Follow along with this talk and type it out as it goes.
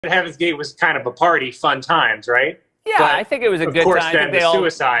Heaven's Gate was kind of a party, fun times, right? Yeah, but I think it was a good time. Of course, then the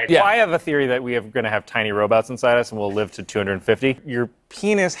suicide. Yeah. Well, I have a theory that we are going to have tiny robots inside us and we'll live to 250. Your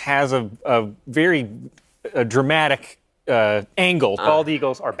penis has a very dramatic angle. Bald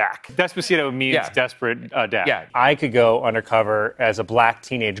eagles are back. Despacito means desperate dad. Yeah. I could go undercover as a black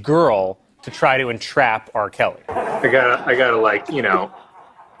teenage girl to try to entrap R. Kelly. I gotta like, you know,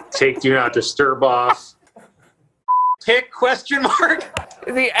 take Do Not Disturb off. Pick question mark?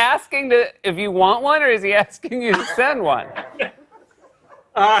 Is he asking if you want one, or is he asking you to send one?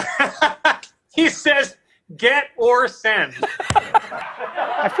 He says, get or send.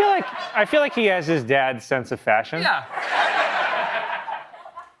 I feel like he has his dad's sense of fashion. Yeah.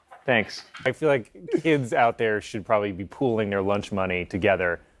 Thanks. I feel like kids out there should probably be pooling their lunch money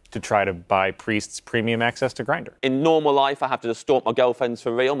together to try to buy priests premium access to Grindr. In normal life, I have to just stalk my girlfriends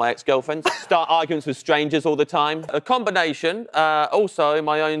for real, my ex-girlfriends. Start arguments with strangers all the time. A combination, also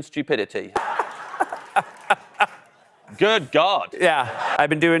my own stupidity. Good God. Yeah, I've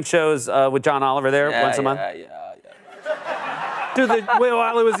been doing shows with John Oliver there once a month.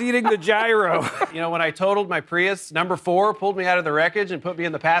 While I was eating the gyro. You know, when I totaled my Prius, number 4 pulled me out of the wreckage and put me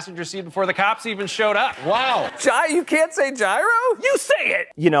in the passenger seat before the cops even showed up. Wow. You can't say gyro? You say it!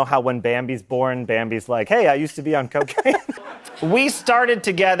 You know how when Bambi's born, Bambi's like, hey, I used to be on cocaine. We started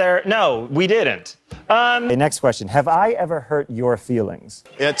together. No, we didn't. Okay, next question. Have I ever hurt your feelings?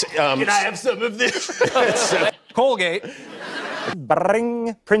 It's, Can I have some of this? Colgate.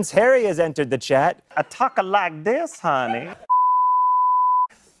 Bring. Prince Harry has entered the chat. A talker like this, honey.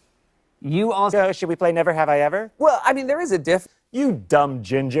 You also... Should we play Never Have I Ever? Well, I mean, there is a diff... You dumb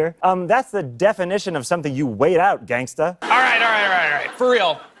ginger. That's the definition of something you wait out, gangsta. All right. For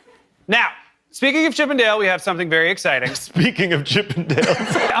real. Now, speaking of Chippendale, we have something very exciting. Speaking of Chippendale.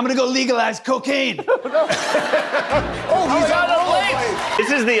 I'm gonna go legalize cocaine. He's on the plate.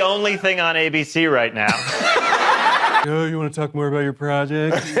 This is the only thing on ABC right now. Oh, you want to talk more about your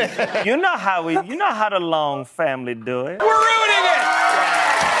project? You know how the Long family do it. We're ruining it!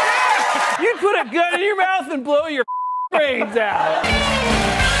 You'd put a gun in your mouth and blow your brains out.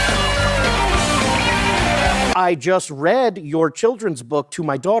 I just read your children's book to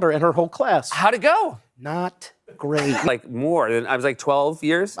my daughter and her whole class. How'd it go? Not great. Like more than, I was like 12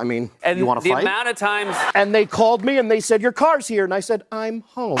 years. I mean, and you want to fight? The amount of times... And they called me and they said, your car's here. And I said, I'm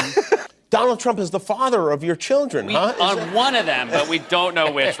home. Donald Trump is the father of your children, huh? On one of them, but we don't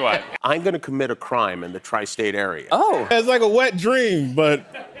know which one. I'm going to commit a crime in the tri-state area. Oh. It's like a wet dream, but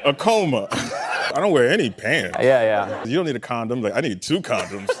a coma. I don't wear any pants. Yeah. You don't need a condom. Like, I need 2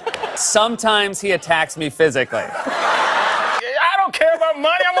 condoms. Sometimes he attacks me physically. I don't care about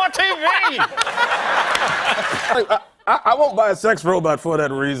money. I'm on TV. I won't buy a sex robot for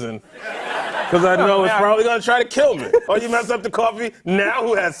that reason. Because I know it's probably going to try to kill me. Oh, you messed up the coffee? Now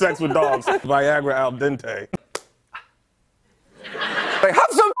who has sex with dogs? Viagra al dente.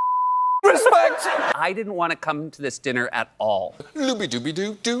 Have some respect. I didn't want to come to this dinner at all.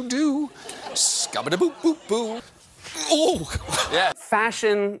 Looby-dooby-doo-doo-doo. Scabba-da-boop-boop-boo. Oh! Yeah.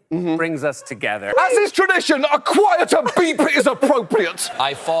 Fashion brings us together. As is tradition, a quieter beep is appropriate.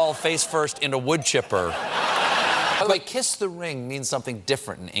 I fall face first into wood chipper. By the way, kiss the ring means something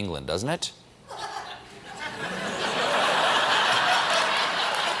different in England, doesn't it?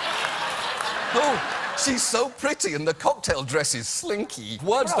 Oh, she's so pretty and the cocktail dress is slinky.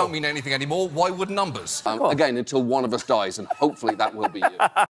 Words don't mean anything anymore. Why would numbers? Again, until one of us dies, and hopefully that will be you.